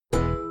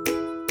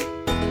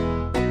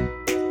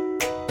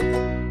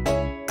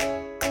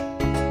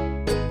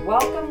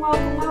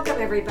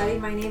Welcome, everybody.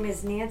 My name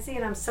is Nancy,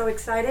 and I'm so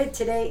excited.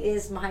 Today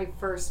is my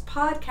first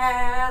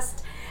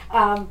podcast.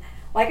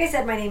 Like I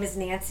said, my name is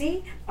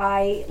Nancy.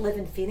 I live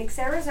in Phoenix,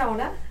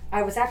 Arizona.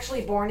 I was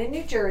actually born in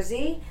New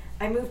Jersey.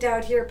 I moved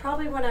out here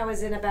probably when I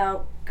was in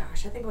about, I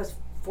think it was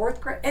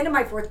end of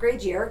my fourth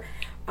grade year.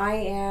 I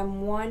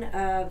am one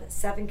of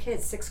 7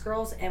 kids, 6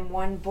 girls and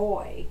 1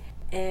 boy.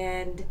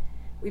 And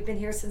we've been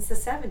here since the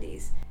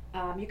 70s.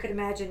 You could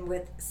imagine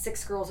with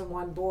 6 girls and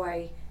 1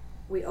 boy,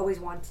 we always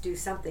wanted to do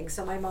something.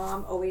 So my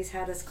mom always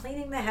had us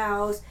cleaning the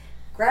house,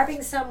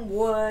 grabbing some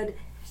wood,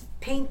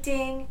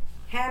 painting,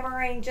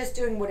 hammering, just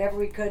doing whatever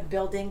we could,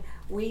 building.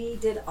 We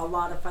did a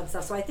lot of fun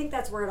stuff. So I think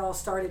that's where it all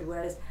started,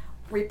 was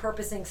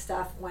repurposing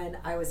stuff when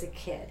I was a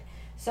kid.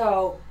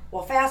 So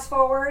we'll fast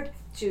forward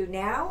to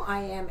now. I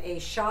am a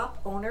shop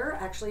owner,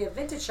 actually a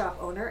vintage shop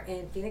owner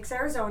in Phoenix,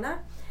 Arizona.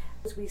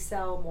 We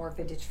sell more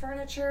vintage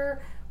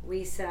furniture.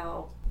 We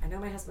sell, I know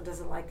my husband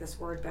doesn't like this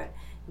word, but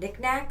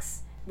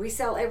knickknacks. We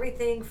sell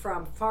everything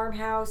from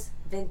farmhouse,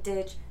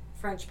 vintage,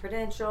 French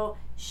Prudential,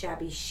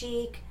 shabby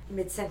chic,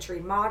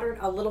 mid-century modern,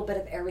 a little bit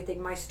of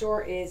everything. My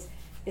store is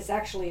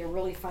actually a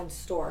really fun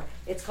store.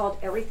 It's called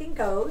Everything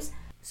Goes.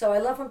 So I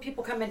love when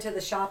people come into the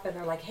shop and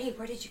they're like, hey,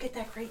 where did you get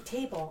that great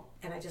table?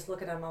 And I just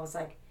look at them, I was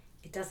like,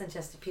 it doesn't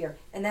just appear.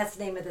 And that's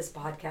the name of this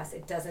podcast,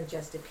 It Doesn't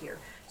Just Appear.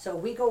 So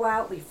we go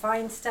out, we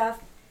find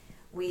stuff,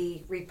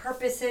 we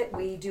repurpose it,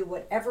 we do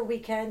whatever we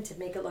can to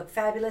make it look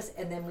fabulous,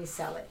 and then we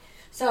sell it.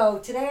 So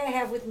today I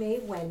have with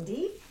me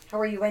Wendy. How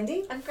are you,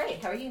 Wendy? I'm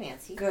great. How are you,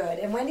 Nancy? Good.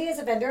 And Wendy is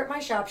a vendor at my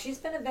shop. She's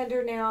been a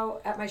vendor now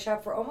at my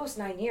shop for almost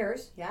 9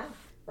 years. Yeah.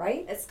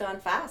 Right? It's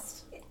gone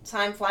fast.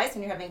 Time flies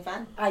when you're having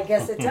fun. I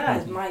guess it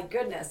does. My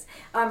goodness.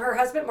 Her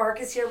husband, Mark,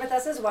 is here with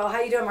us as well.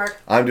 How you doing,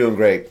 Mark? I'm doing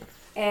great.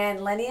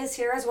 And Lenny is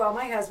here as well,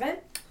 my husband.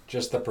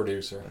 Just the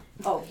producer.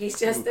 Oh, he's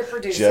just the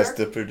producer. Just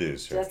the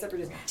producer. Just the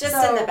producer.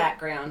 Just in the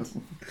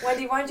background.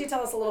 Wendy, why don't you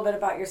tell us a little bit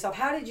about yourself?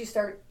 How did you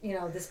start,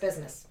 this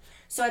business?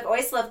 So I've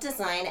always loved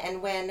design,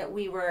 and when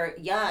we were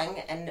young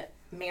and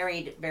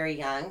married very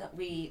young,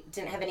 we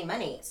didn't have any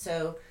money.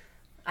 So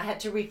I had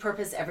to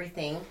repurpose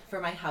everything for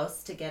my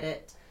house to get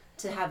it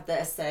to have the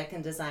aesthetic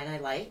and design I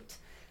liked.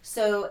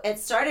 So it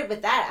started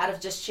with that, out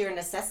of just sheer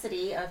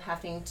necessity of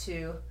having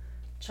to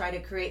try to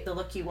create the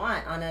look you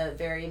want on a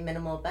very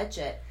minimal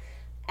budget.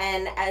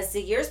 And as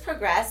the years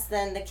progressed,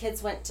 then the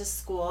kids went to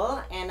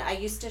school, and I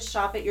used to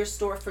shop at your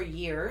store for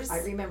years. I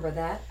remember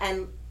that.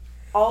 And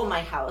all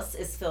my house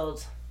is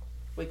filled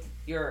with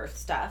your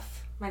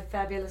stuff. My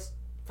fabulous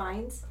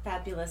finds.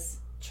 Fabulous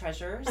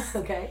treasures.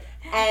 Okay.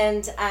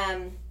 And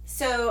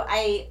so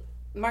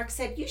Mark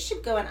said, you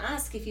should go and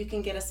ask if you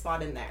can get a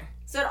spot in there.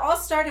 So it all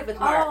started with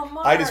Mark. Oh,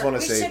 Mark. I just want to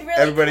We say, should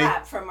really everybody,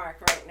 clap for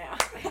Mark right now.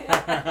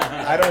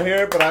 I don't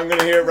hear it, but I'm going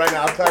to hear it right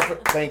now. I'll clap for,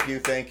 thank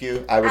you.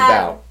 I would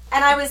bow.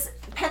 And I was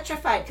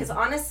petrified because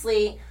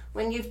honestly,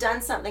 when you've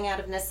done something out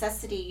of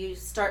necessity, you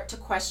start to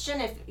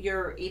question if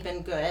you're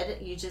even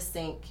good. You just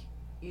think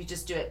you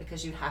just do it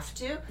because you have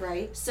to.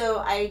 Right. So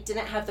I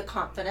didn't have the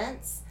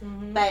confidence,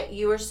 but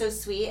you were so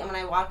sweet. And when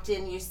I walked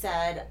in, you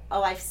said,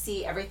 oh, I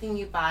see everything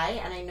you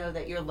buy, and I know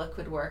that your look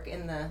would work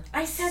in the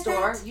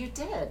store. That? You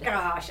did.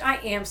 Gosh, I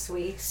am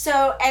sweet.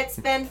 So it's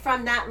been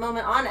from that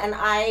moment on, and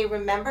I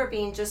remember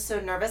being just so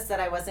nervous that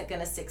I wasn't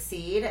going to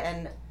succeed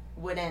and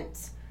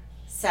wouldn't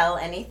sell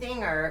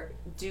anything or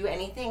do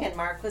anything. And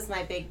Mark was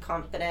my big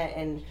confidant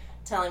in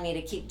telling me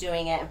to keep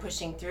doing it and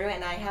pushing through,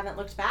 and I haven't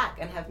looked back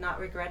and have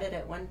not regretted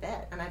it one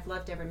bit, and I've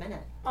loved every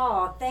minute.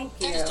 Oh, thank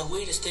you. That is the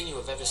weirdest thing you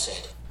have ever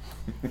said.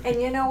 And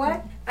you know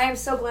what? I am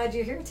so glad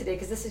you're here today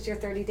because this is your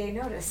 30-day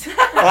notice.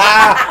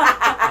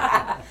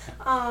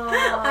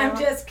 I'm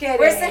just kidding.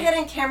 Where's the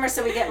hidden camera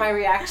so we get my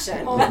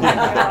reaction? Oh my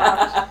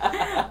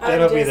gosh.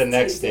 That'll be the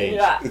next stage.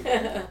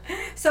 Yeah.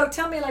 So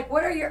tell me, I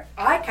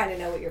kind of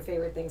know what your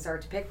favorite things are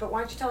to pick, but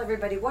why don't you tell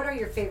everybody, what are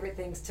your favorite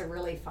things to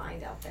really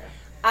find out there?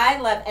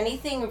 I love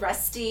anything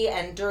rusty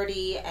and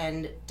dirty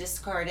and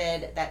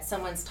discarded that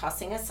someone's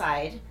tossing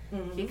aside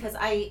because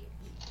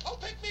Oh,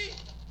 pick me!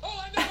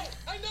 Oh,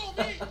 I know,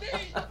 me!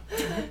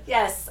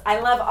 Yes, I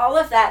love all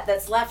of that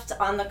that's left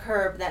on the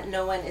curb that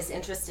no one is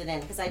interested in,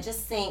 because I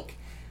just think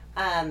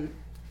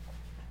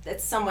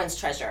it's someone's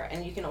treasure,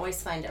 and you can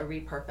always find a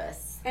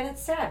repurpose. And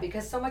it's sad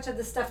because so much of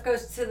the stuff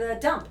goes to the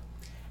dump.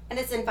 And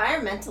it's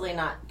environmentally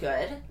not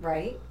good.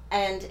 Right.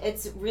 And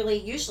it's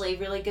usually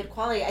really good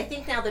quality. I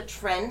think now the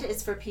trend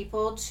is for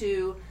people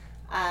to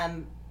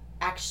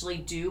actually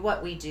do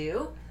what we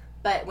do.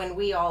 But when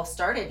we all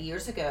started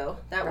years ago,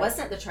 that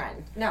wasn't the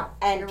trend. No,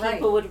 and you're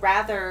people right. would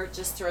rather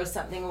just throw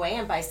something away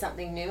and buy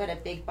something new at a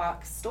big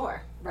box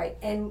store. Right.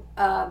 And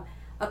a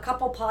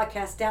couple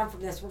podcasts down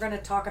from this, we're going to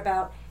talk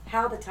about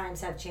how the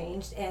times have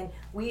changed. And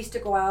we used to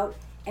go out,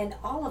 and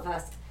all of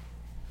us,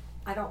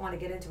 I don't want to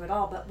get into it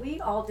all, but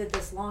we all did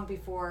this long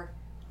before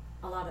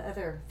a lot of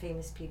other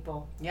famous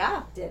people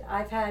did.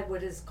 I've had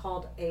what is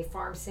called a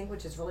farm sink,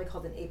 which is really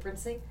called an apron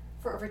sink,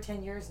 for over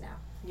 10 years now.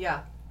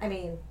 Yeah. I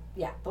mean,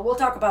 yeah, but we'll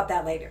talk about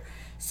that later.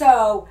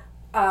 So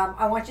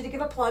I want you to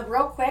give a plug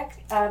real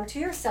quick to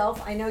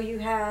yourself. I know you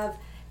have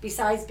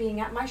besides being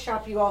at my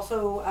shop, you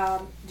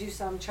also do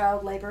some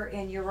child labor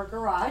in your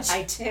garage.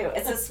 I do.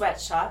 It's a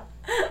sweatshop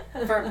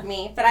for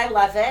me, but I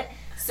love it.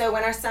 So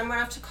when our son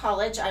went off to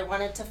college, I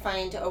wanted to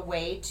find a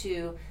way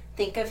to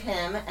think of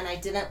him, and I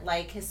didn't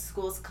like his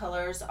school's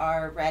colors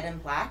are red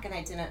and black,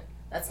 and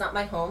that's not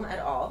my home at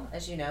all,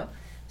 as you know.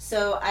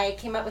 So I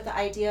came up with the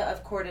idea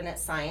of coordinate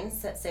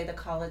signs that say the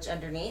college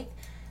underneath,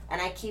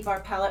 and I keep our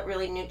palette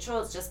really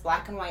neutral. It's just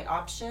black and white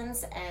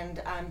options,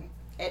 and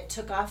it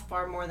took off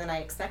far more than I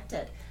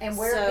expected. And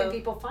where So- can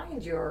people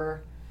find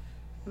your...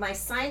 My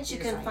signs you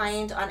Your can signs.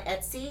 find on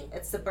Etsy.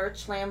 It's the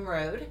Birch Lamb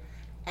Road.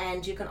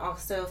 And you can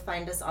also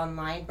find us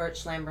online,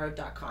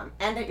 birchlamroad.com,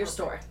 and at your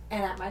store.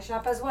 And at my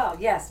shop as well.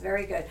 Yes,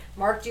 very good.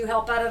 Mark, do you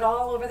help out at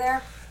all over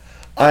there?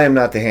 I am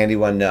not the handy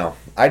one, no.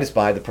 I just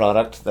buy the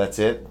product, that's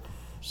it.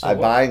 So I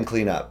what- buy and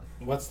clean up.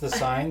 What's the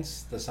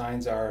signs? The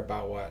signs are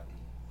about what?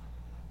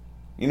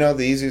 You know,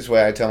 the easiest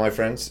way I tell my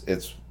friends,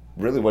 it's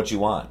really what you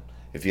want.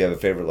 If you have a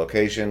favorite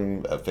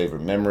location, a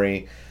favorite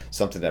memory,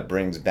 something that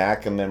brings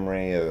back a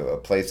memory, a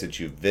place that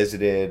you've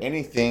visited,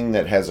 anything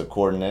that has a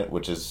coordinate,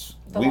 which is...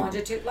 The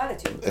longitude,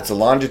 latitude. It's a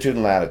longitude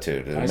and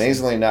latitude. And I see.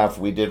 amazingly enough,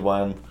 we did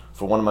one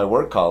for one of my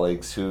work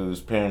colleagues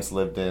whose parents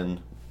lived in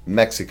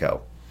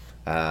Mexico.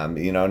 And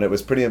it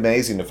was pretty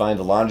amazing to find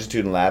a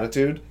longitude and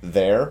latitude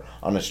there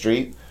on a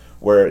street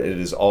where it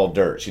is all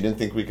dirt. She didn't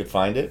think we could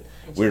find it.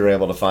 We were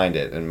able to find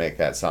it and make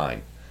that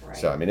sign. Right.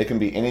 So, it can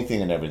be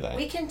anything and everything.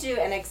 We can do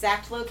an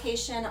exact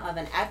location of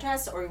an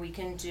address, or we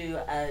can do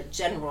a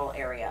general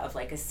area of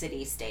like a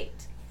city,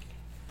 state.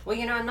 Well,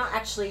 I'm not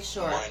actually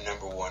sure. My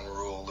number one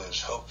rule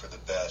is hope for the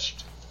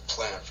best,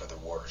 plan for the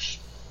worst.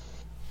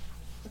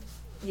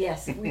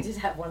 Yes, we did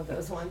have one of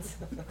those ones.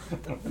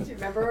 Do you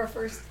remember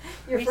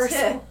your We first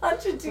did.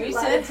 longitude, We did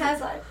latitude have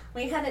sign?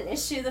 we had an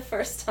issue the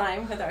first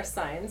time with our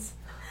signs.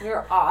 We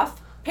were off.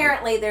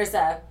 Apparently, there's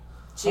a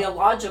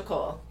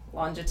geological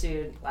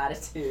longitude,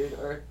 latitude,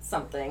 or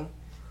something,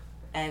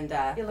 and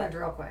You learned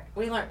real quick.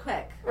 we learned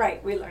quick.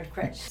 Right, we learned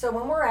quick. So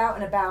when we're out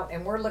and about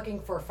and we're looking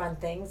for fun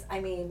things,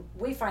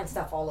 we find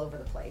stuff all over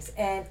the place,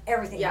 and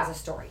everything Yeah. has a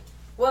story.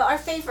 Well, our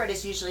favorite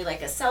is usually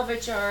like a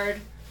salvage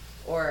yard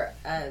or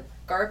a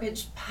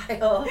garbage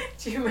pile.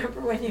 Do you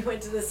remember when you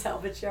went to the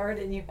salvage yard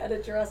and you had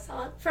a dress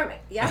on? From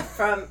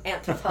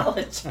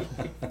Anthropology.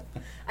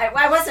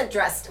 I wasn't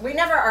dressed. We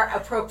never are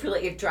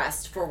appropriately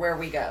dressed for where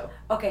we go.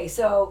 Okay,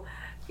 so,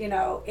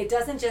 it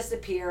doesn't just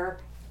appear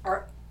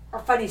or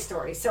funny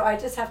stories. So I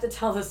just have to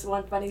tell this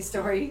one funny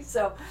story.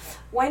 So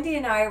Wendy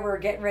and I were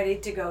getting ready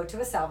to go to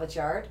a salvage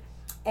yard,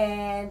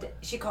 and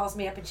she calls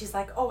me up and she's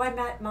like, "Oh, I'm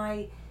at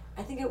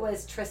I think it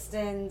was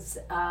Tristan's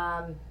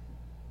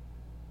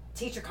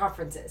teacher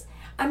conferences.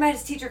 I'm at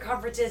his teacher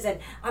conferences and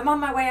I'm on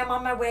my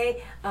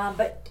way,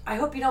 but I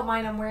hope you don't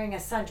mind, I'm wearing a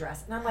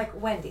sundress." And I'm like,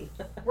 "Wendy,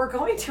 we're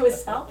going to a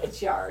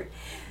salvage yard."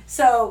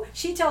 So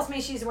she tells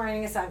me she's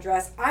wearing a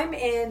sundress. I'm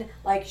in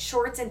like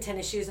shorts and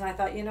tennis shoes, and I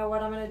thought, you know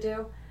what I'm going to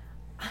do?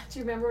 Do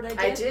you remember what I did?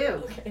 I do.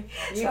 Okay.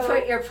 You So-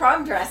 put your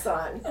prom dress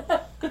on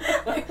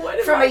Like, what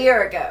am from I- a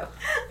year ago.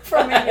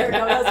 From a year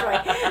ago, that's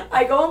right.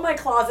 I go in my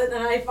closet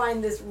and I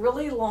find this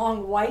really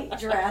long white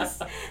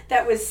dress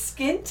that was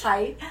skin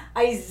tight.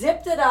 I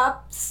zipped it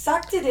up,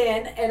 sucked it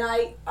in, and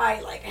I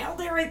like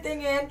held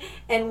everything in.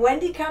 And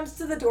Wendy comes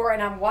to the door,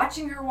 and I'm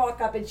watching her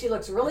walk up, and she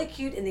looks really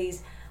cute in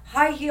these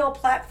high heel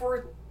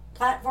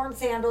platform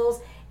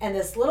sandals and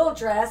this little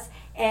dress.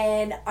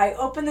 And I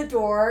open the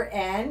door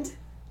and.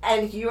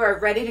 And you are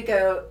ready to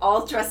go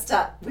all dressed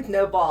up with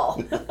no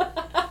ball.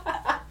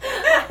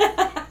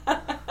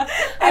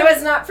 I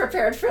was not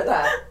prepared for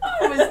that.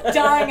 I was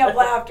dying of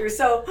laughter.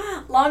 So,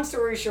 long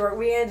story short,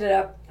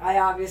 I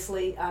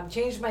obviously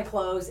changed my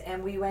clothes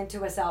and we went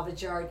to a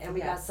salvage yard and we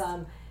got Yes.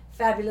 some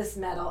fabulous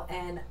metal.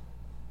 And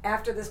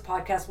after this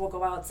podcast, we'll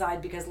go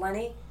outside because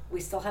Lenny,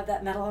 we still have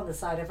that metal on the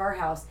side of our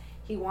house.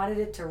 He wanted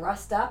it to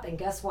rust up, and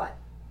guess what?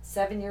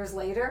 7 years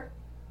later,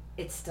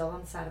 it's still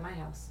on the side of my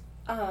house.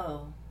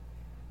 Oh.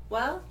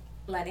 Well,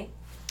 Lenny?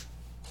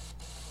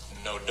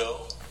 No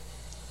dough,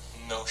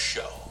 no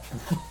show.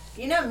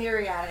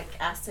 muriatic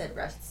acid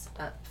rusts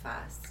up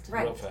fast.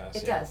 Right. Real fast,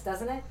 It yeah. does,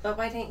 doesn't it? But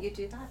why didn't you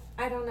do that?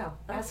 I don't know.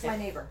 Ask Okay.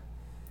 my neighbor.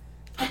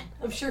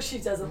 I'm sure she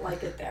doesn't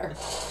like it there.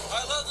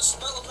 I love the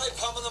smell of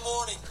napalm in the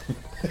morning.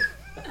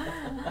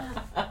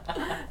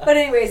 But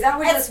anyways, that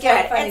was It's just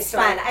one good. funny It's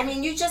story. fun. I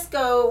mean, you just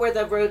go where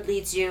the road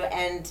leads you,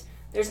 and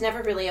there's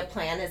never really a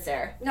plan, is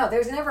there? No,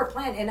 there's never a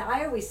plan. And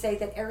I always say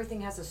that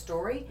everything has a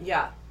story,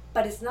 Yeah.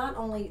 but it's not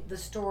only the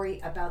story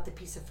about the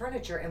piece of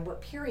furniture and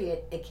what period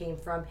it came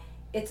from,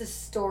 it's a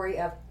story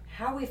of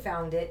how we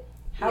found it,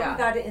 how Yeah. we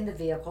got it in the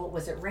vehicle.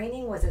 Was it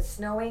raining? Was it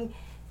snowing?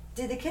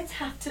 Did the kids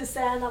have to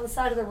stand on the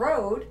side of the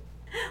road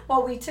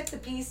while we took the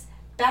piece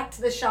back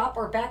to the shop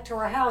or back to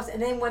our house and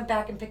then went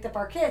back and picked up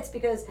our kids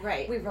because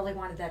Right. we really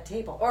wanted that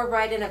table? Or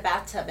ride in a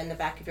bathtub in the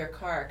back of your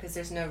car because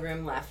there's no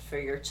room left for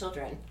your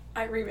children.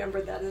 I remember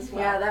that as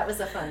well. Yeah, that was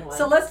a fun one.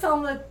 So let's tell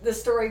them the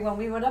story when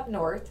we went up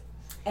north.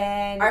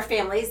 And our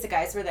families, the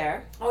guys were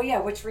there. oh yeah,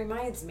 which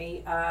reminds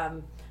me,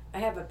 I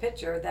have a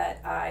picture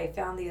that I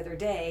found the other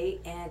day,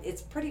 and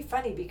it's pretty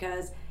funny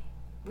because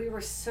we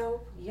were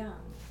so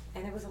young,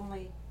 and it was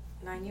only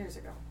 9 years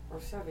ago or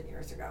 7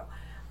 years ago.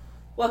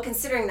 Well,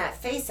 considering that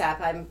face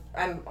app, I'm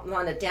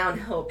on a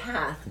downhill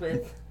path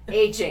with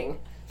aging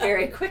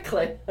very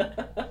quickly.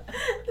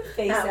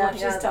 Face That app one,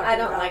 she's yeah, talking I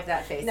don't about. like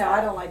that face No, app.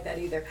 I don't like that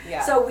either.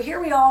 Yeah. So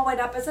here we all went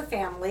up as a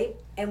family,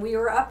 and we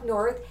were up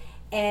north,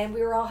 and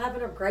we were all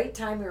having a great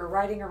time. We were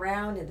riding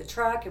around in the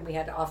truck, and we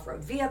had an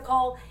off-road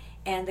vehicle,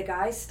 and the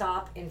guys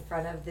stopped in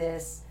front of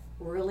this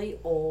really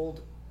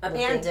old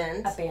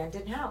abandoned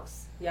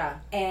house. Yeah.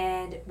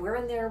 And we're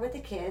in there with the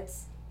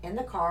kids in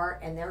the car,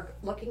 and they're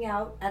looking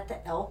out at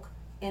the elk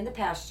in the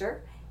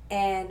pasture,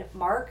 and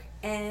Mark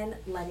and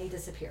Lenny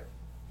disappear.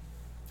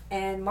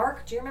 And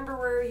Mark, do you remember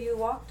where you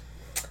walked?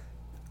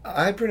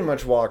 I pretty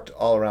much walked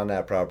all around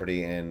that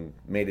property and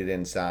made it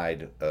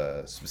inside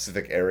a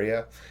specific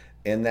area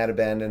in that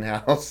abandoned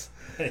house.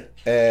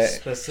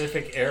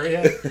 Specific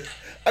area?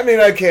 I mean,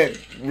 I can't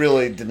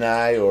really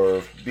deny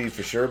or be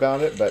for sure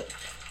about it, but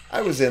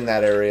I was in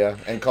that area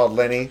and called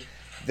Lenny.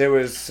 There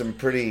was some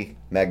pretty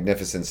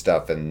magnificent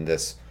stuff in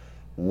this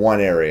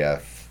one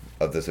area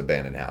of this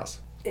abandoned house.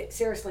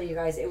 Seriously, you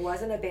guys, it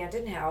was an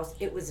abandoned house.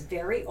 It was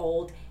very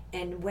old.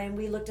 And when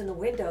we looked in the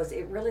windows,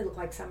 it really looked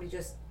like somebody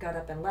just got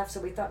up and left. So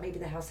we thought maybe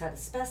the house had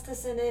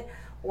asbestos in it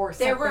or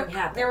something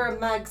happened. There were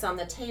mugs on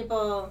the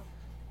table.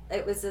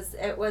 It was as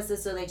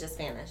though they just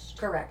vanished.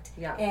 Correct.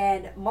 Yeah.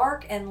 And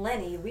Mark and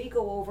Lenny, we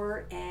go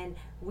over and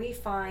we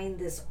find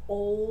this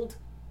old,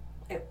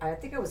 I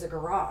think it was a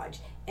garage.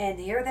 And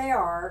here they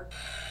are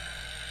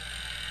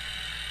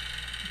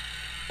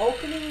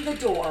opening the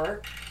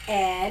door.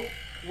 And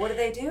what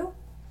do?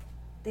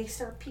 They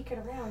start peeking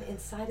around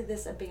inside of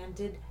this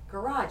abandoned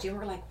garage. And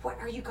we're like, what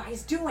are you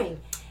guys doing?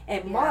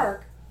 And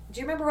Mark,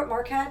 do you remember what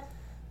Mark had?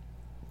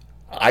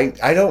 I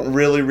don't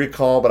really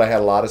recall, but I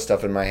had a lot of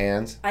stuff in my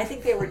hands. I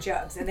think they were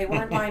jugs, and they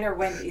weren't mine or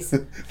Wendy's.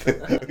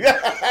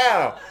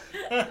 Yeah!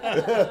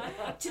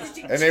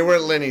 And they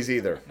weren't Lenny's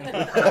either.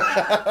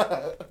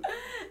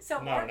 So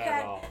No, Mark not had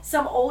at all.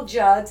 some old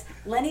jugs.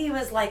 Lenny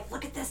was like,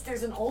 look at this,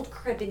 there's an old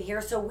crib in here.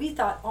 So we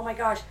thought, oh my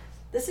gosh,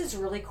 this is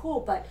really cool,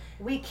 but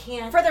we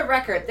can't. For the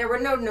record, there were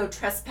no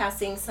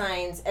trespassing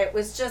signs. It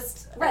was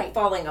just Right.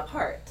 falling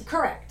apart.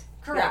 Correct.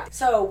 Yeah.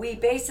 So we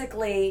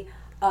basically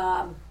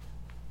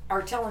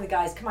are telling the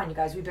guys, come on, you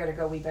guys, we better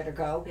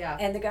go. Yeah.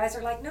 And the guys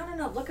are like,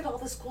 no, look at all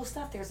this cool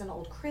stuff. There's an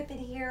old crib in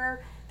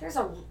here. There's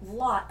a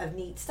lot of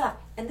neat stuff.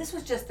 And this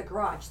was just the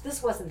garage.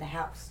 This wasn't the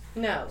house.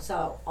 No.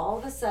 So all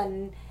of a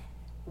sudden,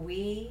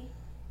 we...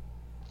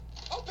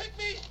 Oh, pick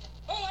me!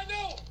 Oh,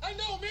 I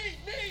know, me!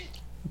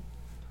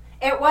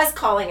 It was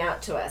calling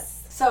out to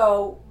us.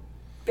 So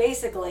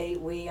basically,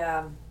 we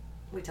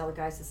tell the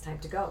guys it's time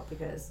to go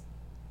because,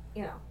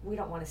 you know, we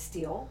don't want to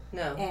steal.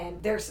 No.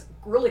 And there's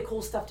really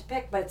cool stuff to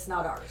pick, but it's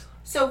not ours.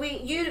 So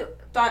you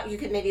thought you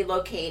could maybe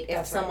locate if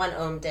That's right. someone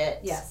owned it.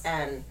 Yes.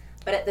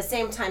 But at the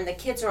same time, the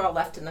kids are all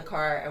left in the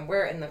car, and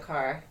we're in the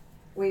car.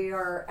 We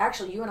are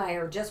actually, you and I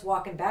are just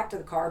walking back to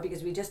the car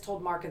because we just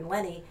told Mark and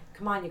Lenny,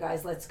 come on, you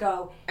guys, let's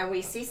go. And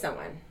we see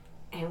someone.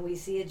 And we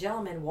see a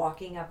gentleman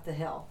walking up the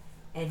hill,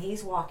 and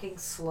he's walking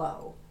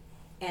slow,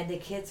 and the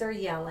kids are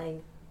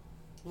yelling,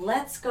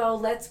 let's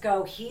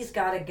go, he's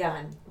got a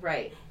gun.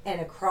 Right. And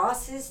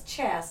across his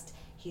chest,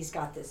 he's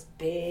got this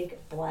big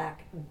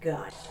black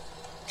gun.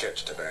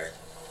 Kids today,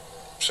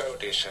 so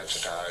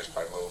desensitized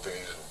by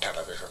movies and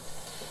television.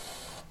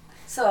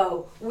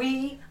 So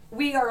we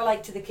are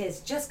like to the kids,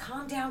 just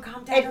calm down.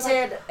 They're It like,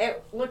 did.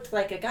 It looked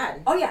like a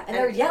gun. Oh yeah, and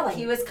they're yelling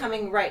He was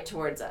coming right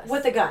towards us.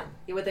 with a gun.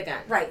 With a gun.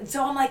 Right, and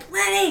so I'm like,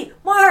 Lenny,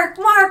 Mark,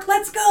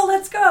 let's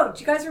go. Do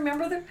you guys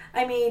remember them?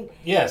 I mean,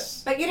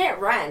 Yes. But you didn't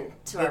run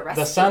to our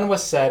rescue. The sun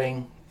was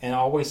setting, and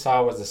all we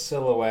saw was the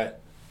silhouette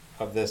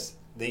of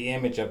the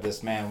image of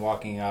this man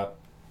walking up,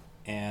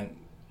 and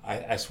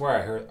I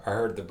swear I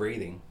heard the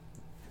breathing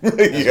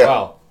as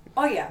well.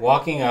 oh yeah.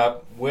 Walking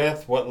up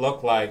with what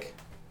looked like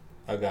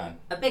a gun.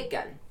 A big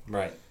gun.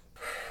 Right.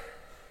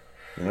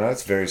 You know,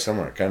 that's very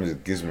similar. It kind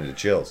of gives me the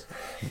chills.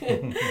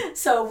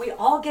 So we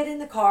all get in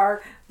the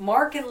car.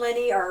 Mark and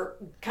Lenny are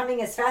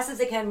coming as fast as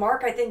they can.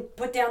 Mark, I think,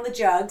 put down the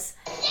jugs.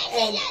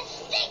 And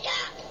Speak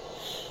up!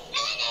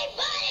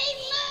 Anybody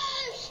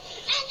moves,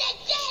 and the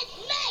dead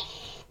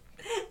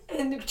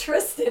make! And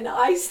Tristan,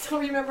 I still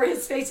remember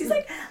his face. He's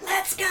like,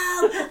 let's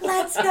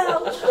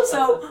go.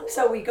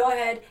 So we go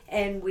ahead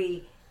and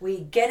we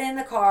get in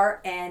the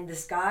car, and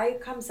this guy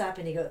comes up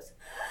and he goes,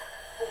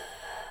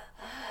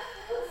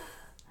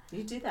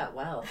 You do that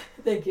well.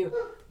 thank you.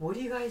 What are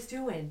you guys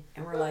doing?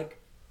 And we're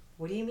like,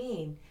 what do you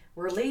mean?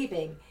 We're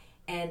leaving.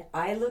 And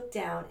I look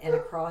down, and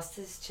across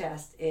his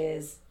chest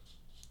is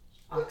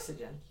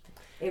oxygen.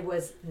 It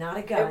was not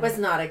a gun. It was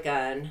not a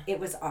gun. It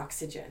was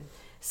oxygen.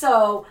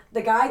 So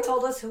the guy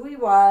told us who he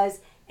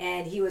was,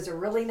 and he was a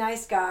really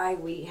nice guy.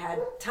 We had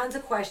tons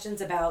of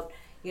questions about,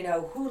 you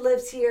know, who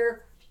lives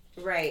here,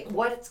 Right.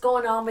 what's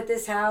going on with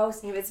this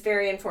house. He was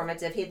very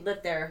informative. He'd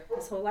lived there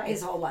his whole life.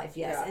 His whole life,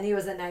 yes. Yeah. And he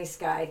was a nice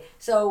guy.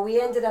 So we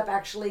ended up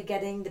actually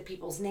getting the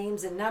people's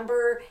names and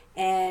number,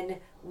 and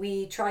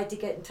we tried to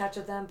get in touch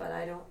with them, but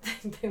I don't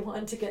think they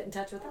wanted to get in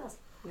touch with us.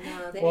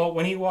 No, they Well,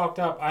 when he walked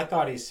up, I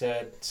thought he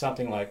said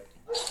something like,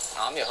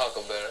 I'm your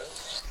huckleberry.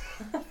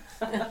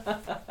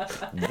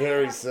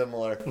 Very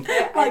similar.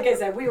 Like I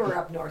said, we were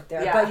up north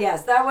there. Yeah. But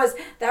yes, that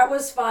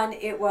was fun.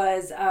 It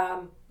was,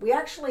 we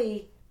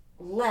actually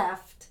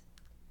left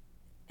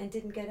and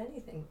didn't get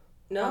anything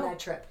on no, that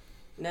trip.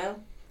 no.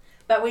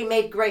 But we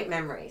made great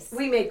memories.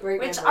 We made great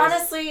Which, memories.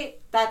 honestly,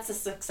 that's a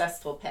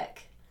successful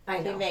pick. I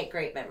We know. make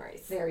great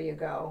memories. There you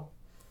go.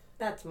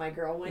 That's my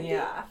girl, Wendy.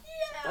 Yeah.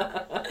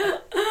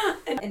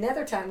 And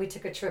another time we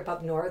took a trip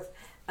up north,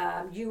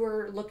 you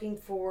were looking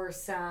for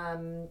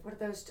some, what are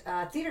those,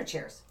 theater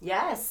chairs.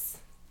 Yes.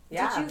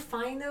 Yeah. Did you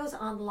find those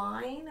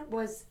online?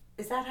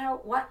 Is that how,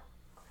 what?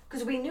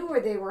 Because we knew where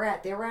they were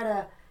at. They were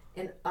at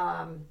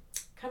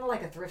kind of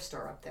like a thrift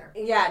store up there.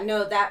 Yeah,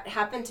 no, that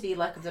happened to be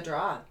luck of the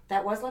draw.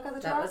 That was luck of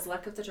the draw? That was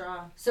luck of the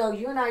draw. So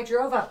you and I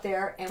drove up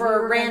there. And we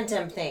For were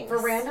random things. For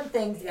random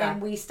things. Yeah.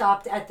 And we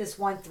stopped at this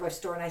one thrift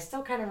store. And I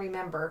still kind of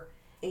remember.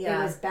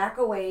 Yeah. It was back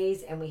a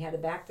ways, and we had to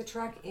back the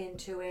truck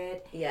into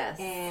it. Yes.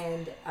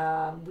 And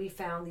we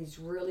found these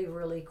really,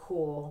 really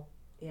cool.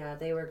 Yeah,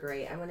 they were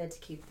great. I wanted to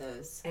keep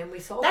those. And we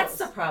sold That's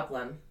the those.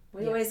 problem.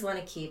 We Yeah. always want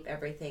to keep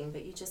everything,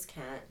 but you just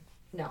can't.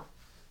 No.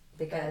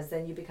 Because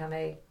then you become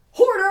a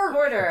hoarder.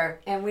 Hoarder.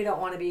 And we don't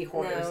want to be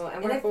hoarders. No, and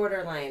And we're if,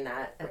 borderline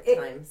that at It-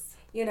 times.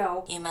 you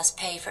know, You must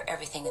pay for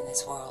everything in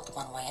this world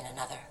one way and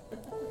another.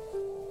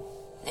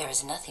 There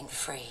is nothing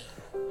free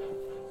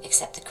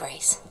except the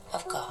grace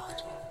of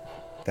God.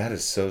 That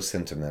is so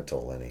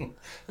sentimental, Lenny.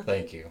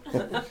 thank you.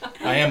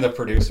 I am the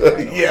producer.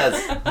 by the way.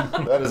 Yes,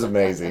 that is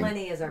amazing.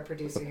 Lenny is our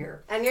producer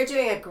here. And you're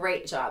doing a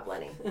great job,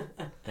 Lenny.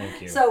 Thank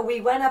you. So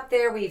we went up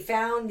there. We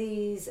found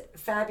these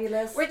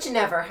fabulous. Which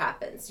never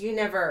happens. You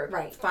never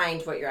Right.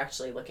 find what you're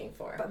actually looking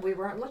for. But we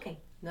weren't looking.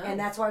 No. And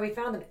that's why we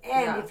found them.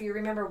 And Yeah. if you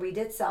remember, we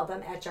did sell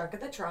them at Junk of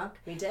the Trunk.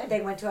 We did.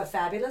 They went to a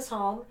fabulous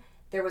home.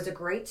 There was a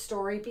great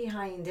story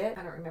behind it.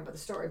 I don't remember the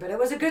story, but it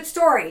was a good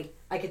story.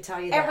 I could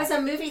tell you that. It was a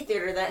movie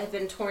theater that had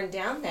been torn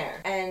down there.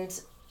 And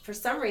for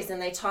some reason,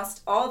 they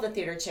tossed all the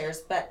theater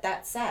chairs, but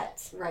that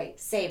set Right.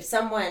 saved.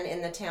 Someone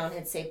in the town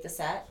had saved the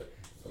set,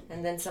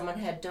 and then someone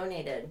had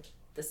donated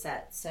the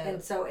set. So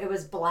And so it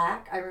was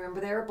black. I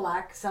remember they were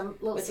black. Some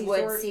little with seats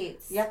wood were,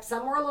 seats. Yep,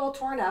 some were a little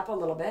torn up a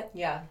little bit,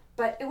 Yeah.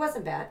 but it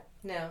wasn't bad.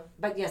 No.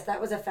 But yes, that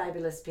was a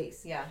fabulous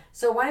piece. Yeah.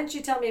 So why don't you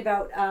tell me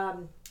about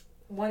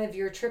one of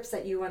your trips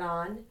that you went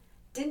on?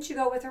 Didn't you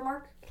go with her,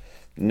 Mark?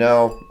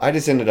 No, I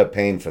just ended up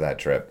paying for that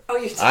trip. Oh,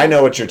 you did? I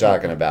know what you're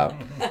talking about.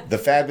 The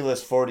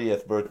fabulous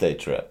 40th birthday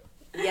trip.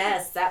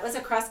 Yes, that was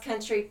a cross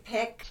country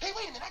pick. Hey,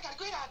 wait a minute, I got a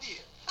great idea.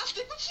 I'll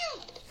stick with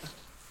you.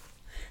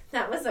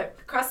 That was a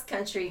cross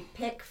country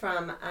pick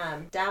from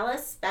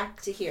Dallas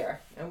back to here,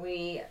 and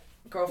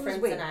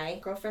girlfriends we? and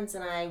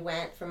I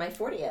went for my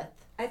 40th.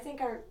 I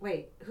think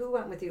who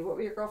went with you? What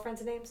were your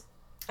girlfriends' names?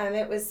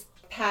 It was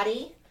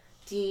Patty,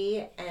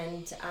 Dee,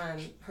 and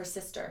her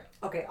sister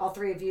Okay, all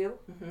three of you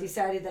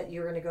decided that you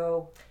were going to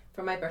go.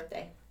 for my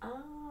birthday.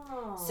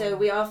 Oh. So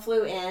we all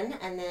flew in,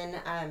 and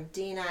then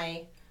Dee and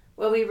I,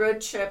 we road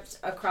tripped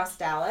across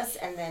Dallas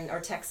or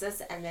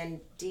Texas, and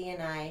then Dee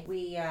and I,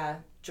 we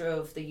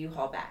drove the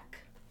U-Haul back.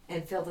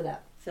 And filled it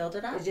up. Filled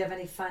it up. Did you have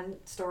any fun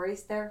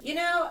stories there? You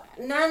know,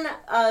 none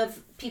of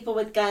people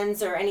with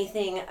guns or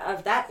anything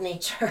of that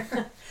nature.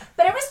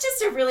 But it was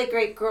just a really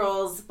great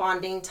girls'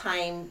 bonding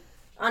time.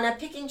 On a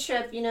picking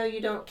trip, you know,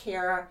 you don't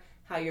care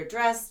how you're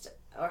dressed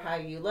or how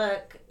you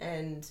look,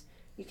 and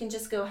you can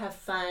just go have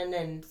fun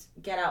and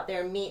get out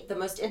there and meet the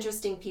most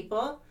interesting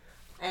people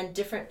and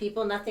different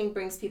people. Nothing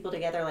brings people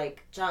together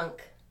like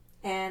junk.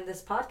 And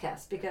this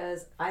podcast,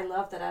 because I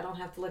love that I don't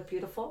have to look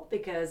beautiful,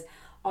 because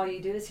all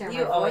you do is hear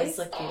You my always voice.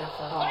 look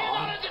beautiful. Are you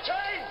not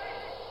entertained?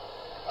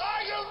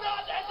 Are you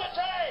not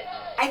entertained?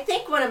 I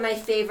think one of my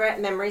favorite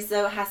memories,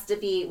 though, has to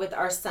be with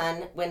our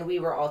son when we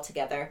were all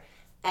together.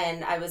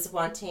 And I was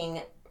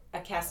wanting a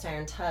cast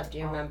iron tub. Do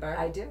you remember?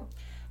 I do.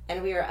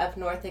 And we were up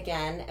north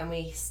again, and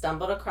we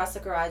stumbled across a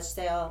garage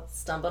sale,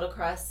 stumbled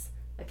across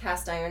a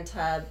cast iron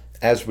tub.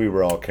 As we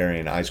were all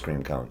carrying ice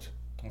cream cones.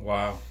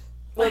 Wow.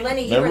 Well,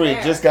 Lenny, you Remember, were we there.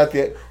 had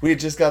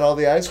just got all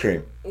the ice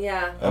cream,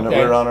 Yeah. and Okay.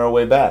 we were on our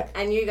way back.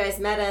 And you guys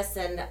met us,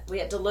 and we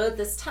had to load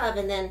this tub,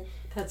 and then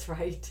That's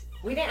right.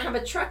 we didn't have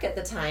a truck at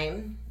the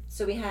time,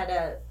 so we had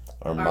a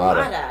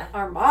Armada.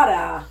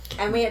 Armada.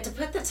 And we had to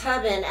put the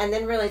tub in, and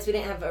then realized we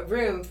didn't have a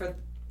room for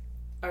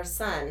our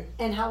son.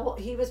 And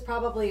he was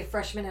probably a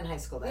freshman in high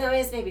school then. No, he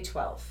was maybe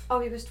 12. Oh,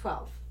 he was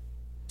 12.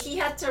 He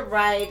had to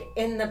ride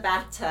in the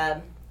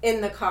bathtub,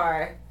 in the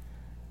car,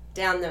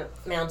 down the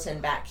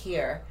mountain back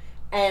here.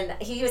 And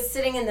he was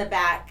sitting in the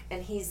back,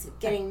 and he's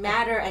getting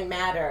madder and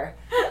madder.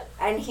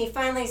 And he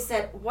finally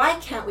said, why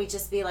can't we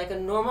just be like a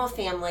normal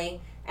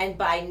family and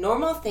buy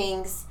normal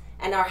things,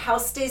 and our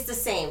house stays the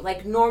same,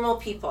 like normal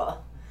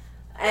people?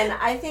 And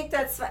I think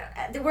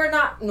we're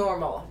not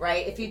normal,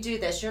 right? If you do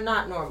this, you're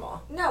not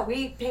normal. No,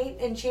 we paint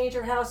and change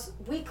your house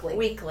weekly.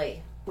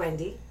 Weekly.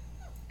 Wendy,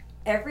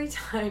 every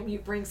time you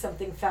bring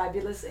something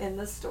fabulous in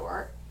the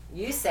store,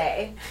 You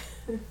say,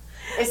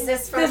 is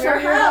this from this your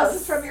from your house. house?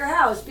 It's from your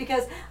house,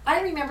 because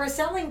I remember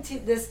selling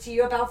this to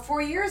you about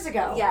 4 years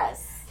ago.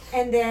 Yes.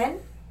 And then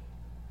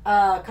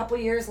a couple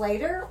years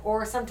later,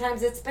 or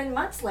sometimes it's been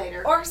months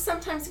later, Or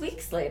sometimes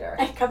weeks later.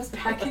 it comes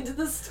back into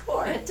the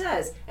store. It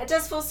does. It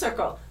does full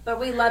circle. But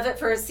we love it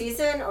for a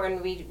season, or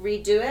we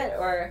redo it,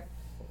 or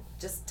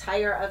just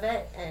tire of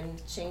it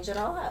and change it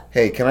all up.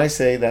 Hey, can I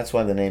say that's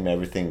why the name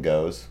Everything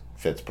Goes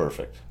fits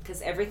perfect?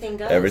 Because everything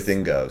goes.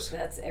 Everything goes.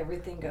 That's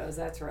Everything Goes.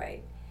 That's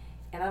right.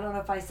 And I don't know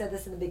if I said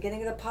this in the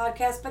beginning of the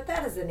podcast, but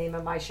that is the name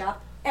of my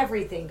shop,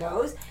 Everything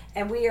Goes.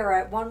 And we are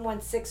at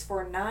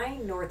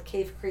 11649 North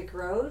Cave Creek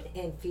Road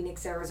in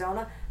Phoenix,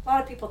 Arizona. A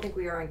lot of people think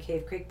we are on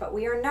Cave Creek, but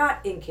we are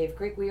not in Cave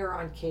Creek. We are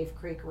on Cave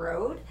Creek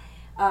Road.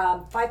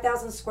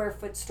 5,000 square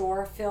foot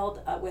store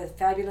filled with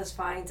fabulous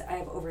finds. I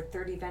have over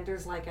 30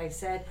 vendors, like I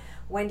said.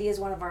 Wendy is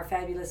one of our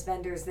fabulous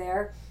vendors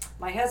there.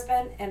 My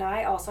husband and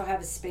I also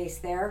have a space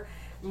there.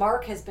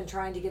 Mark has been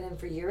trying to get in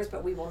for years,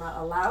 but we will not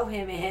allow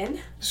him in.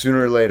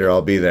 Sooner or later,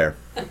 I'll be there.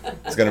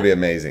 It's going to be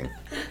amazing.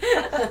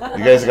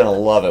 You guys are going to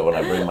love it when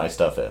I bring my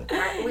stuff in.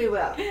 We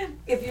will.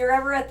 If you're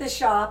ever at the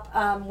shop,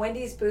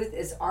 Wendy's booth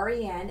is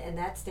REN, and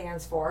that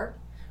stands for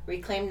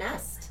Reclaim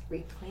Nest.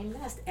 Reclaim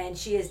Nest. And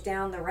she is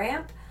down the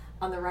ramp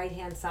on the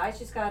right-hand side.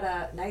 She's got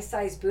a nice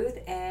sized booth,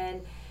 and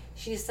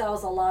she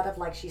sells a lot of,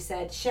 like she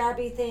said,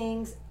 shabby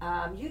things.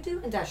 You do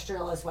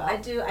industrial as well. I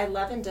do. I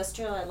love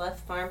industrial. I love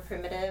farm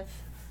primitive.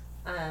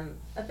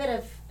 A bit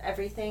of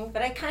everything,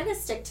 but I kind of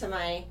stick to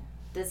my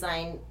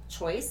design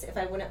choice. If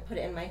I wouldn't put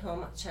it in my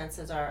home,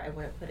 chances are I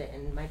wouldn't put it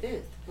in my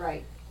booth.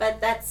 Right. But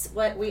that's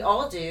what we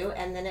all do,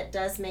 and then it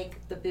does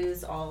make the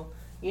booths all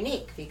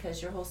unique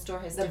because your whole store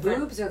has The different...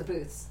 boobs or the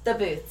booths? The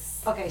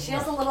booths. Okay, she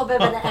has a little bit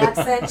of an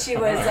accent. She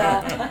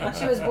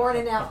was born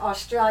in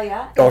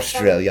Australia.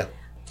 Australia.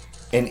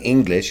 In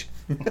English.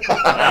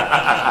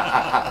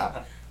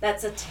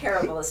 That's a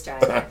terrible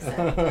Australian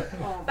accent.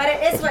 But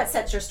it is what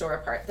sets your store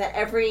apart, that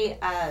every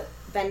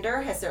vendor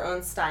has their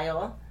own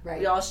style. Right.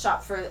 We all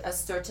shop for a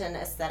certain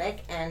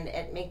aesthetic, and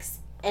it makes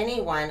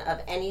anyone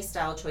of any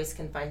style choice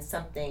can find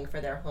something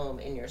for their home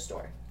in your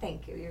store.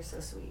 Thank you. You're so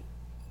sweet.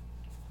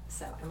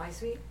 So, am I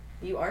sweet?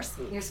 You are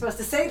sweet. You're supposed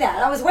to say that.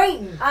 I was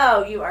waiting.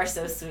 Oh, you are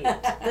so sweet.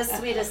 The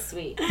sweetest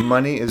sweet.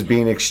 Money is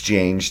being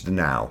exchanged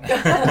now.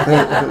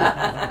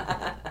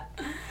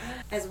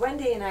 As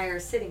Wendy and I are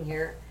sitting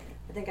here,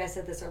 I think I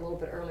said this a little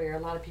bit earlier. A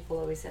lot of people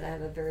always said I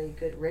have a very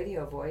good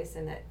radio voice,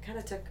 and it kind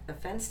of took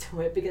offense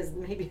to it because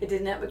maybe I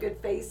didn't have a good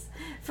face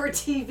for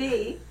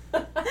TV.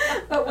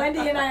 But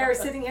Wendy and I are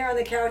sitting here on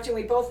the couch, and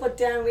we both look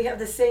down. We have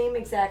the same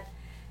exact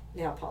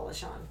nail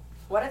polish on,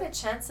 What are the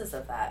chances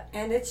of that?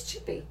 and it's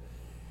chippy.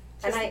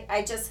 And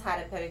I just had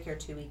a pedicure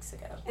 2 weeks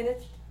ago. And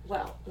it's,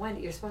 well,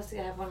 Wendy, you're supposed to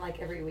have one like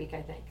every week,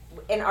 I think.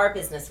 In our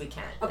business, we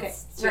can't. Okay,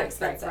 It's too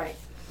expensive. right.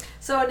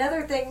 So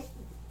another thing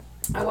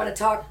I want to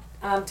talk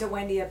to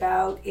Wendy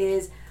about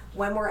is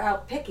when we're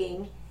out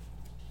picking,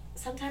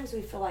 sometimes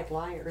we feel like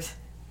liars.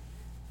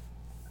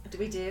 Do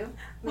we do?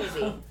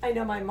 Maybe. I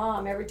know my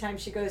mom, every time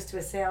she goes to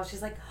a sale,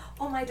 she's like,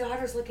 oh, my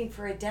daughter's looking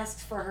for a desk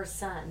for her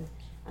son.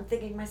 I'm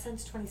thinking, my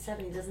son's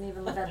 27, he doesn't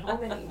even live at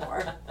home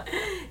anymore.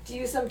 Do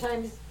you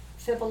sometimes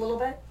fib a little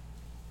bit?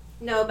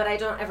 No, but I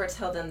don't ever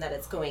tell them that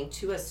it's going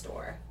to a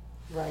store.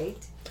 Right.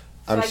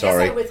 So I'm I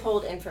sorry. guess I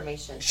withhold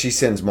information. She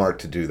sends Mark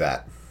to do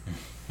that.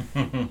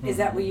 Is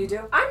that what you do?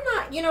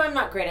 I'm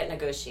not great at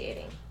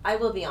negotiating. I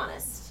will be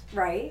honest.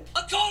 Right.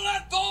 I call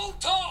that bold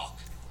talk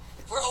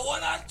for a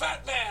one-eyed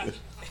fat man.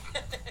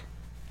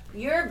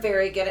 You're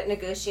very good at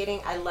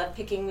negotiating. I love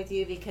picking with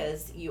you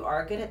because you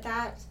are good at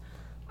that.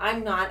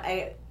 I'm not.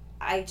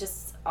 I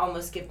just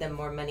almost give them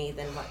more money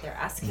than what they're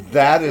asking.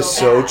 That I is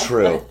feel so bad.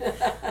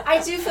 true.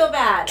 I do feel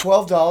bad.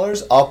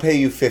 $12, I'll pay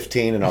you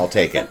 $15 and I'll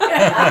take it.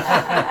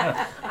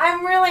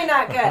 I'm really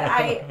not good.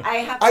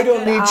 I have. I a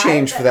don't good need eye,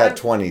 change but for that I'm-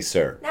 20,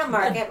 sir. Now,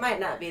 Mark, it might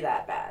not be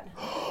that bad.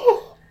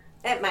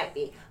 It might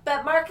be.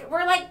 But, Mark,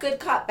 we're like good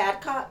cop,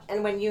 bad cop.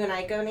 And when you and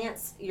I go,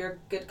 Nance, you're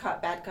good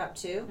cop, bad cop,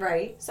 too.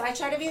 Right. So I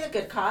try to be the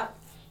good cop.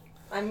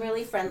 I'm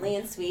really friendly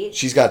and sweet.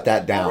 She's got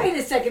that down. Wait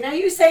a second. Are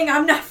you saying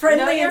I'm not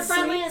friendly No, you're and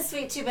friendly sweet? and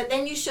sweet, too. But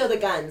then you show the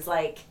guns,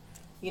 like,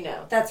 you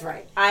know. That's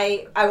right.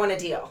 I want a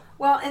deal.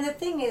 Well, and the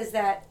thing is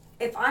that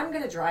if I'm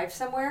going to drive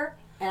somewhere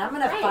and I'm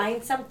going to Right.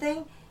 find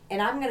something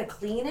and I'm going to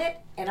clean it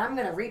and I'm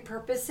going to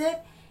repurpose it,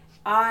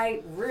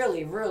 I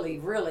really, really,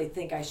 really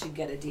think I should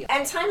get a deal.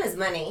 And time is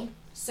money.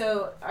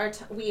 So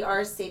we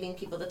are saving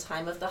people the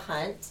time of the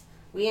hunt.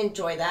 We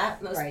enjoy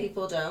that. Most Right.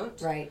 people don't.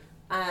 Right.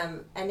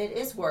 And it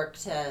is work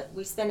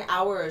we spend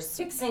hours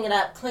fixing it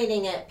up,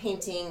 cleaning it,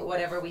 painting,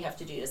 whatever we have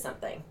to do to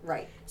something.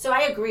 Right. So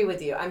I agree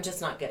with you. I'm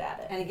just not good at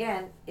it. And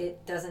again,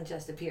 it doesn't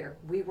just appear.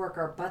 We work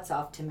our butts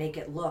off to make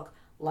it look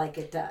like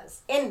it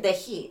does. In the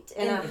heat,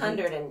 in In the heat.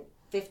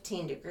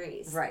 115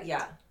 degrees. Right.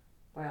 Yeah.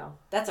 Well,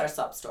 That's our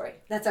sob story.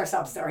 that's our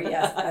sob story.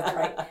 Yes, that's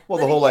right. Well,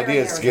 the Living whole here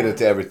idea in is to get it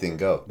to Arizona. everything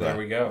go. There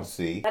we go.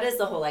 See? That is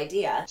the whole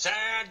idea.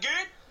 Sound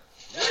good?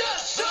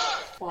 Yes, sir!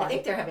 Well, I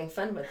think they're having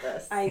fun with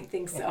this. I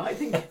think so. I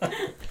think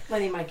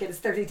Lenny might get his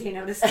 30-day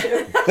notice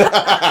too.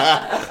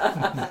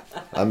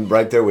 I'm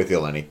right there with you,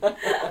 Lenny.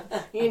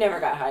 You never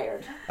got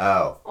hired.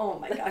 Oh. Oh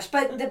my gosh!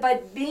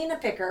 But being a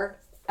picker,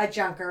 a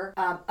junker,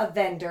 a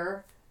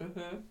vendor,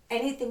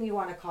 anything you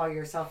want to call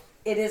yourself,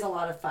 it is a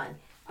lot of fun.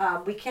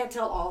 We can't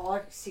tell all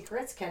our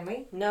secrets, can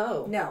we?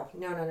 No. No.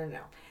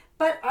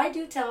 But I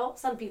do tell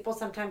some people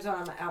sometimes when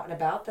I'm out and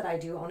about that I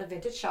do own a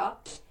vintage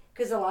shop,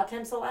 because a lot of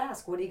times they'll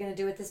ask, "What are you going to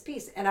do with this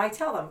piece?" And I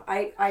tell them,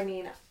 I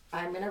mean,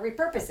 I'm going to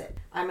repurpose it.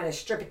 I'm going to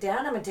strip it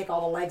down. I'm going to take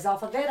all the legs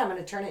off of it. I'm going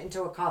to turn it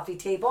into a coffee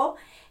table,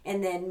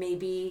 and then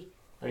maybe.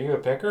 Are you a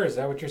picker? Is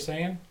that what you're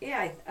saying?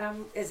 Yeah.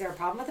 Is there a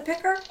problem with the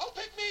picker? Oh,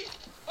 pick me!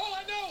 Oh,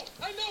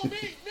 I know, me!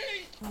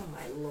 Oh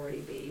my lordy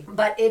bee.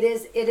 But it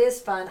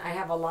is fun. I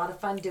have a lot of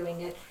fun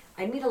doing it.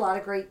 I meet a lot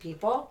of great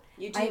people.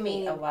 You do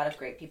meet a lot of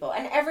great people.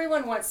 And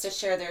everyone wants to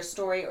share their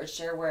story or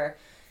share where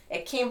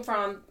it came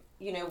from.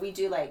 You know, we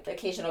do like the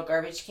occasional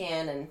garbage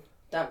can and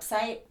dump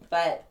site.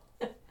 But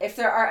if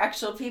there are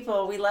actual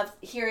people, we love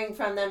hearing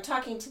from them,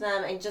 talking to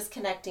them, and just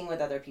connecting with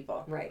other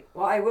people. Right.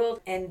 Well, I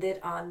will end it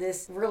on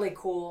this really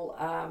cool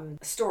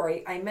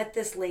story. I met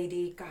this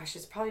lady, gosh,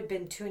 it's probably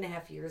been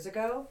 2.5 years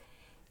ago.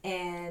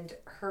 And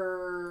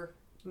her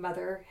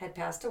mother had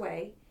passed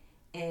away.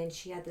 And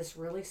she had this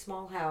really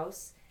small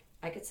house.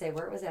 I could say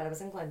where it was at. It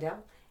was in Glendale.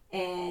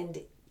 And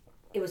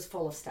it was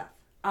full of stuff.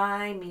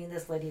 I mean,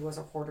 this lady was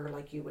a hoarder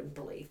like you wouldn't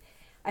believe.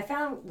 I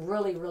found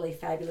really, really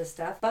fabulous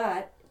stuff.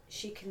 But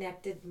she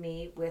connected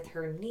me with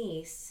her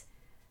niece,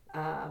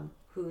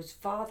 whose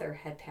father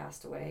had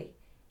passed away.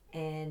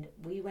 And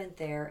we went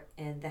there,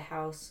 and the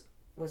house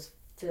was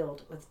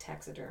filled with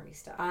taxidermy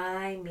stuff.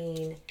 I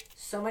mean,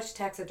 so much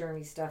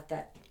taxidermy stuff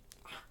that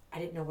I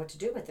didn't know what to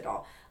do with it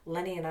all.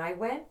 Lenny and I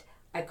went.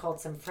 I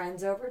called some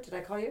friends over. Did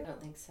I call you? I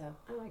don't think so.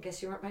 Oh, I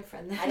guess you weren't my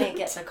friend then. I didn't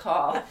get the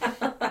call.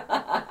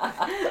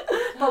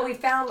 But we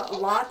found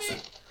lots.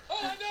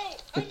 Oh,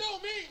 I know,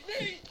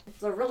 me!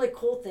 The really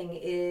cool thing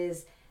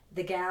is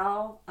the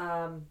gal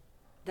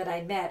that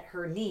I met,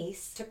 her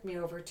niece, took me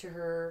over to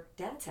her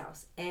dad's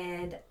house.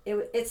 And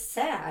it's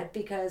sad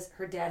because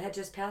her dad had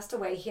just passed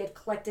away. He had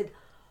collected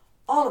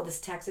all of this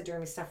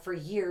taxidermy stuff for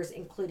years,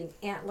 including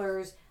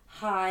antlers,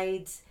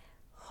 hides,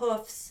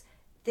 hoofs,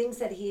 things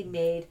that he had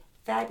made.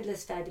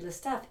 Fabulous, fabulous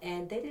stuff.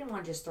 And they didn't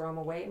want to just throw them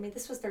away. I mean,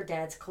 this was their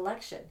dad's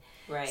collection.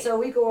 Right. So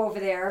we go over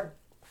there,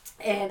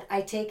 and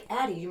I take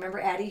Addie. You remember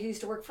Addie who used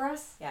to work for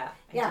us? Yeah,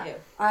 Yeah.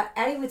 I do.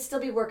 Addie would still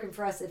be working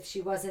for us if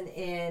she wasn't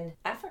in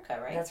Africa,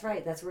 right? That's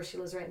right. That's where she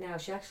lives right now.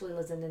 She actually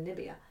lives in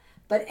Namibia.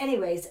 But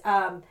anyways,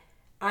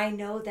 I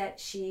know that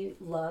she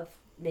loved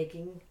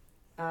making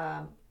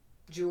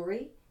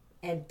jewelry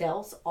and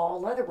belts,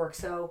 all leather work.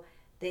 So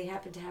they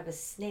happened to have a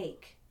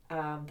snake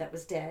that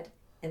was dead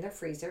in their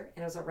freezer,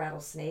 and it was a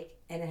rattlesnake,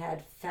 and it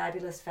had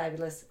fabulous,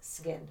 fabulous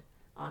skin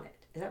on it.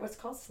 Is that what it's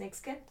called? Snake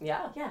skin?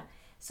 Yeah. Yeah.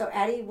 So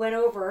Addie went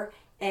over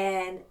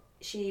and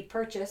she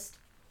purchased,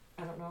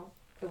 I don't know,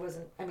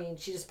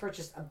 she just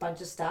purchased a bunch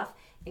of stuff,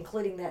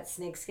 including that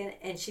snake skin,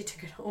 and she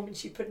took it home and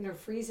she put it in her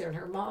freezer, and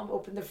her mom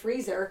opened the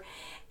freezer,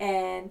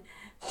 and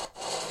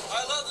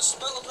I love the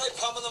smell of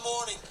napalm in the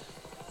morning.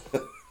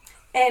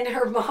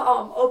 her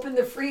mom opened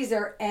the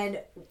freezer and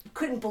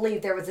couldn't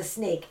believe there was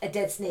a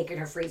dead snake in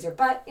her freezer.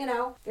 But,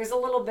 there's a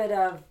little bit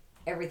of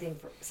everything,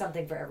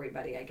 something for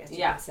everybody, I guess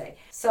you could say.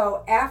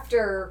 So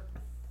after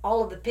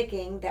all of the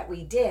picking that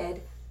we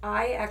did,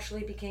 I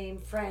actually became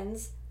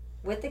friends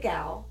with the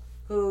gal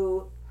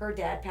who her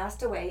dad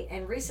passed away.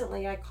 And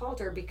recently I called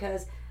her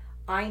because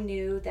I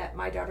knew that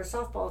my daughter's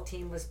softball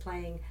team was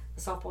playing a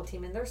softball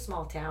team in their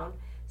small town.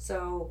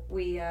 So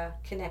we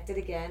connected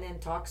again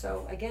and talked.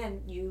 So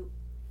again, you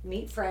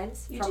meet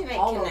friends You from do make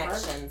all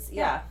connections. over.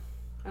 Yeah.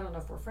 I don't know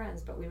if we're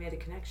friends, but we made a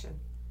connection.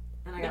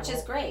 And Which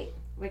is great.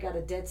 We got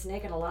a dead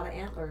snake and a lot of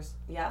antlers.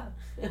 Yeah.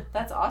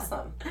 That's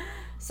awesome.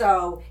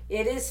 So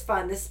it is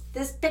fun. This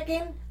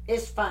picking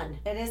is fun.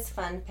 It is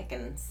fun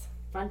pickings.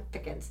 Fun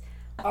pickings.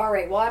 All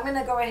right. Well, I'm going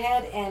to go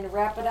ahead and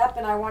wrap it up.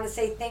 And I want to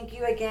say thank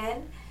you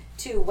again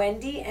to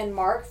Wendy and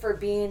Mark for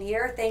being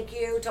here. Thank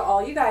you to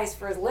all you guys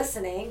for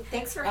listening.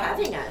 Thanks for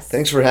having us.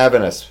 Thanks for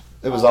having us.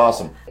 It was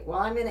awesome. Well,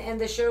 I'm going to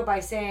end the show by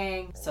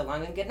saying, So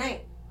long and good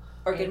night.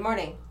 Or good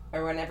morning.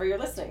 Or whenever you're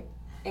listening.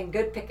 and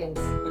good pickings.